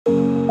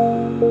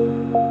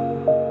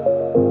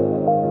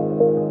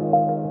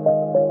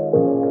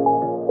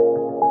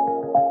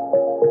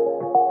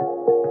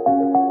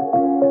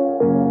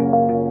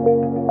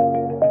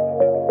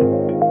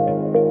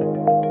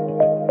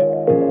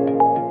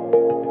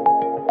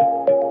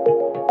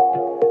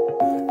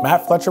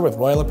Matt Fletcher with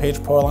Royal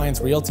LePage Pro Alliance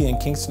Realty in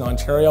Kingston,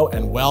 Ontario,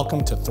 and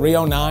welcome to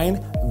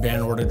 309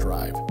 Van Order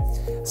Drive.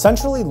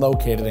 Centrally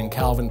located in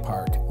Calvin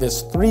Park,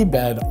 this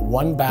 3-bed,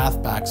 1-bath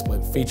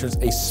backsplit features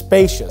a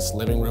spacious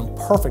living room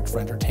perfect for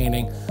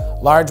entertaining,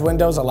 large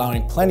windows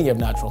allowing plenty of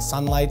natural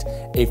sunlight,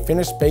 a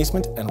finished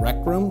basement and rec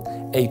room,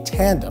 a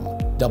tandem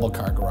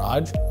double-car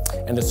garage,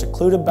 and a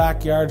secluded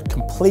backyard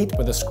complete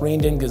with a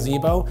screened-in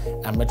gazebo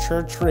and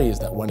mature trees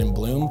that, when in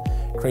bloom,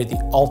 create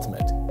the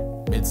ultimate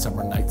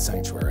midsummer night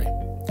sanctuary.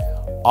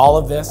 All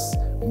of this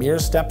mere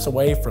steps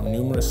away from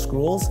numerous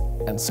schools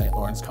and St.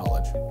 Lawrence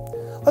College.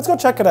 Let's go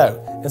check it out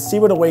and see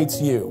what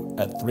awaits you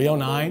at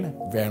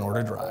 309 Van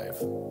Order Drive.